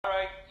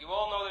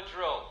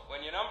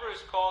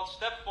is called,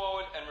 step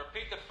forward and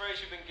repeat the phrase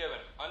you've been given.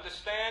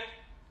 Understand?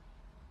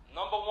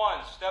 Number 1,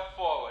 step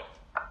forward.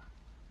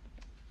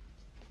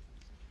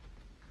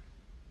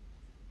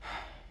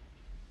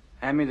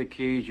 Hand me the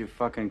keys, you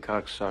fucking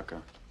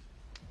cocksucker.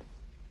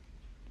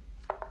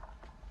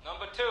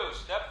 Number 2,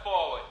 step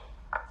forward.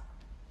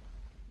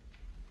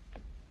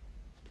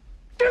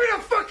 Give me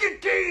the fucking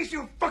keys,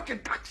 you fucking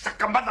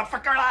cocksucker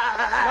motherfucker!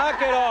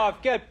 Knock it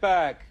off. Get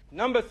back.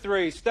 Number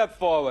 3, step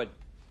forward.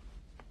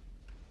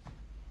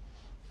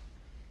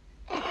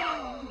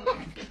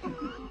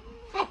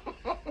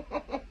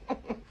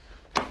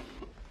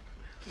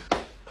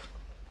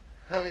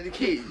 Hand me the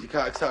keys, you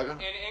cocksucker.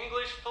 In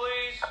English,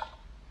 please.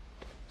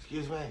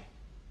 Excuse me.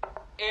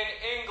 In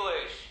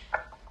English.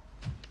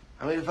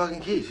 Hand me the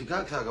fucking keys, you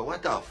cocksucker.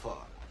 What the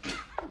fuck?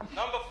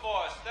 Number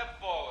 4, step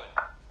forward.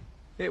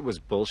 It was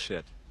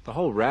bullshit. The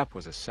whole rap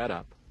was a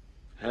setup.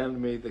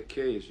 Hand me the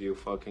keys, you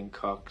fucking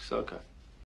cocksucker.